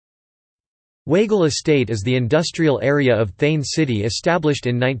Wagle Estate is the industrial area of Thane City established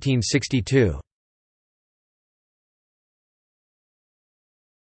in 1962.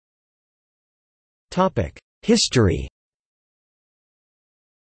 History.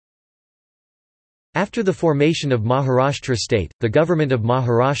 After the formation of Maharashtra state, the government of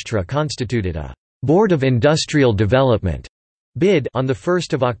Maharashtra constituted a Board of Industrial Development (BID) on 1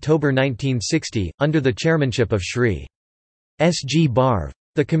 October 1960, under the chairmanship of Shri S. G. Barve.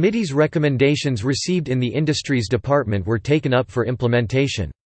 The committee's recommendations received in the Industries Department were taken up for implementation.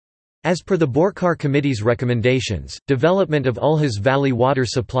 As per the Borkar Committee's recommendations, development of Ulhas Valley water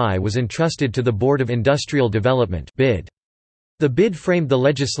supply was entrusted to the Board of Industrial Development (BID). The BID framed the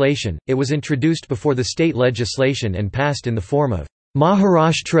legislation. It was introduced before the state legislation and passed in the form of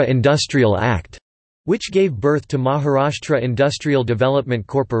Maharashtra Industrial Act, which gave birth to Maharashtra Industrial Development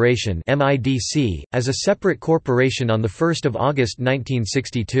Corporation (MIDC) as a separate corporation on 1 August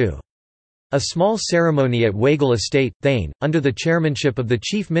 1962. A small ceremony at Wagle Estate, Thane, under the chairmanship of the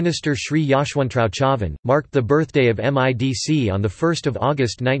Chief Minister Shri Yashwantrao Chavan, marked the birthday of MIDC on 1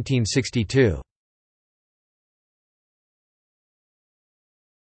 August 1962.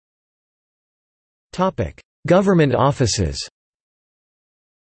 Government offices.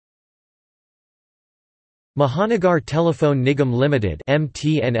 Mahanagar Telephone Nigam Limited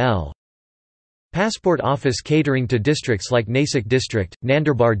 (MTNL). Passport Office catering to districts like Nasik District,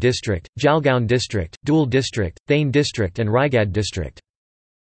 Nandurbar District, Jalgaon District, Dhule District, Thane District and Raigad District.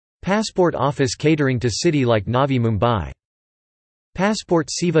 Passport Office catering to city like Navi Mumbai. Passport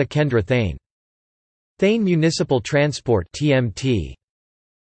Seva Kendra Thane. Thane Municipal Transport (TMT).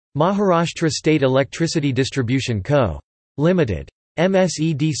 Maharashtra State Electricity Distribution Co. Limited.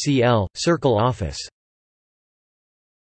 MSEDCL, Circle Office.